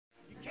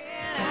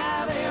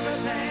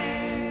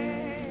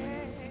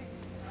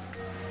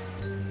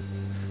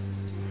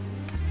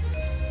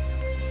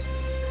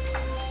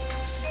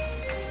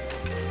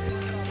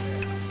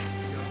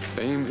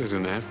is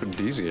an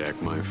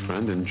aphrodisiac, my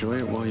friend. Enjoy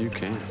it while you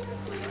can.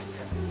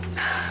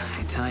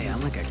 I tell you,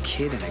 I'm like a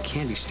kid in a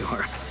candy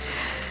store.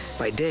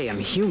 By day, I'm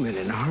human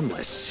and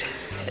harmless.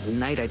 At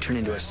night, I turn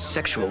into a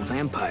sexual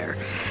vampire.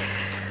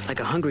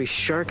 Like a hungry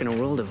shark in a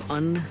world of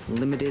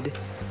unlimited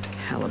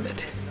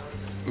halibut.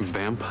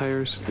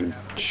 Vampires and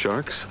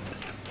sharks?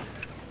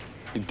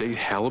 You date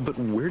halibut?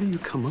 Where do you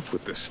come up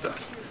with this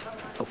stuff?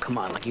 Oh, come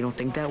on, like you don't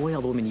think that way?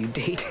 All the women you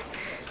date?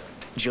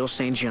 Jill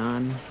St.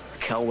 John,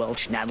 Kel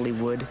Welch, Natalie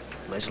Wood,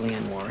 Leslie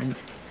Ann Warren.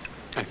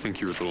 I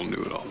think you're a little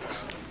new at all this.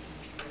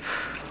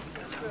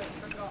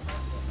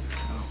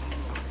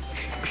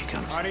 Here she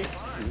comes. Marty, look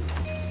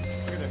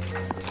at this.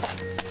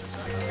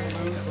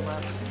 Lose the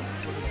last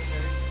foot of the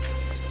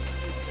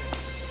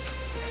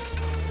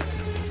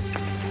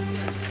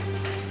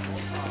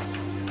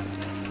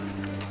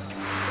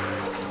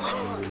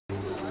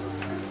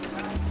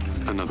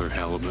cake. Another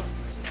halibut.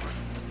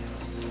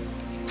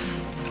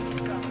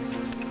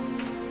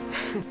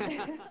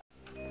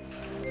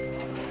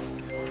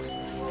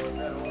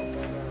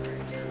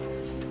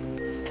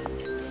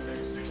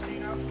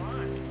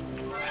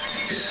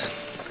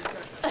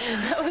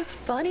 That was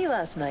funny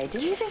last night.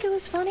 Didn't you think it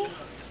was funny?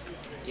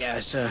 Yeah,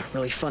 it's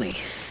really funny.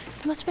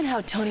 It must have been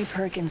how Tony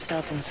Perkins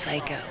felt in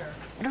Psycho.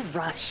 What a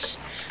rush.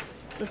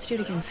 Let's do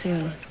it again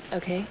soon,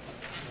 okay?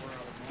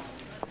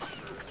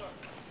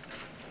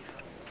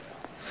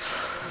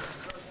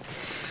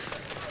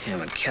 Yeah,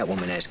 but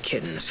Catwoman has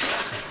kittens.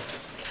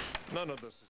 None of this is